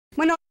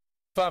Bueno.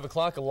 5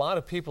 o'clock, a lot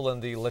of people in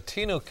the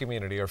Latino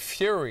community are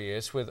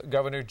furious with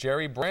Governor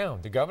Jerry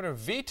Brown. The governor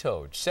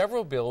vetoed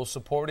several bills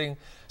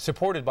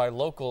supported by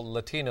local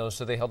Latinos,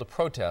 so they held a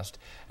protest.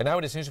 And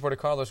Eyewitness News reporter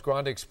Carlos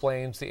Grande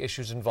explains the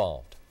issues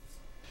involved.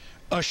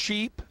 A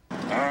sheep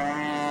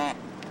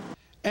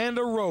and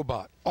a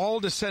robot,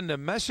 all to send a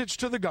message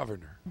to the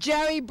governor.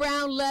 Jerry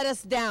Brown let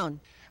us down.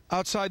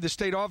 Outside the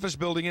state office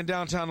building in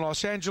downtown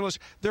Los Angeles,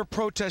 they're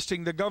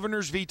protesting the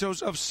governor's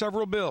vetoes of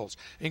several bills,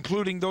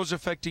 including those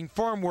affecting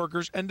farm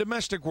workers and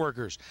domestic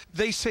workers.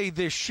 They say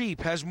this sheep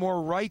has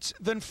more rights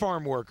than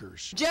farm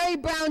workers. Jerry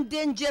Brown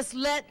didn't just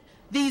let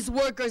these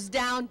workers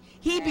down.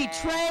 He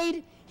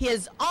betrayed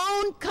his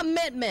own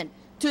commitment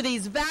to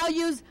these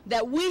values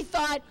that we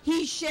thought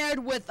he shared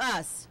with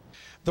us.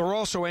 They're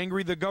also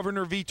angry the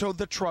governor vetoed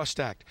the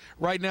Trust Act.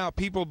 Right now,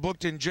 people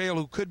booked in jail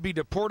who could be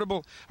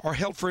deportable are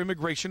held for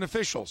immigration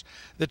officials.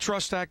 The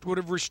Trust Act would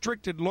have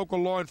restricted local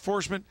law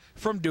enforcement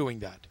from doing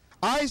that.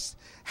 ICE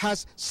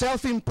has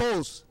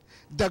self-imposed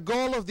the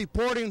goal of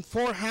deporting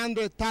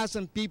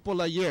 400,000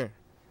 people a year.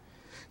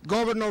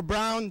 Governor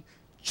Brown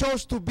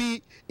chose to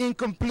be in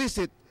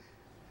complicity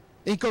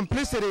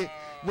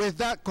with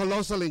that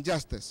colossal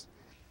injustice.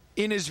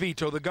 In his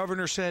veto, the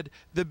governor said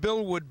the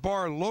bill would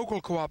bar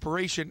local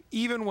cooperation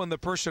even when the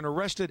person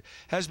arrested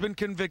has been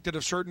convicted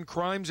of certain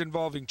crimes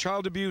involving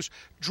child abuse,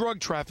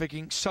 drug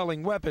trafficking,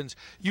 selling weapons,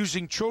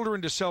 using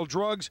children to sell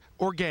drugs,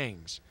 or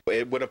gangs.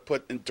 It would have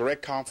put in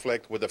direct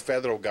conflict with the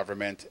federal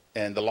government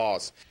and the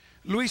laws.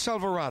 Luis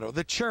Alvarado,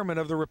 the chairman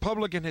of the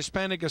Republican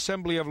Hispanic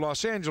Assembly of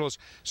Los Angeles,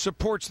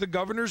 supports the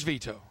governor's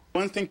veto.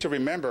 One thing to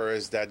remember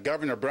is that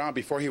Governor Brown,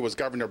 before he was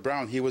Governor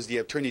Brown, he was the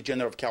Attorney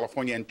General of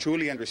California and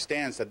truly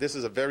understands that this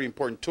is a very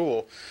important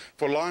tool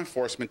for law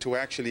enforcement to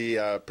actually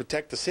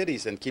protect the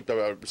cities and keep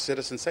the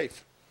citizens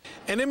safe.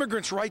 And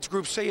immigrants' rights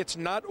groups say it's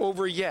not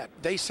over yet.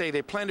 They say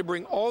they plan to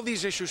bring all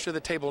these issues to the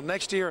table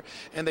next year,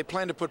 and they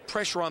plan to put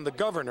pressure on the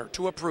governor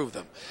to approve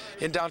them.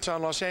 In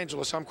downtown Los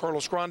Angeles, I'm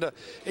Carlos Grande,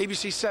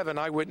 ABC 7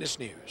 Eyewitness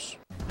News.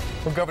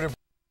 From Governor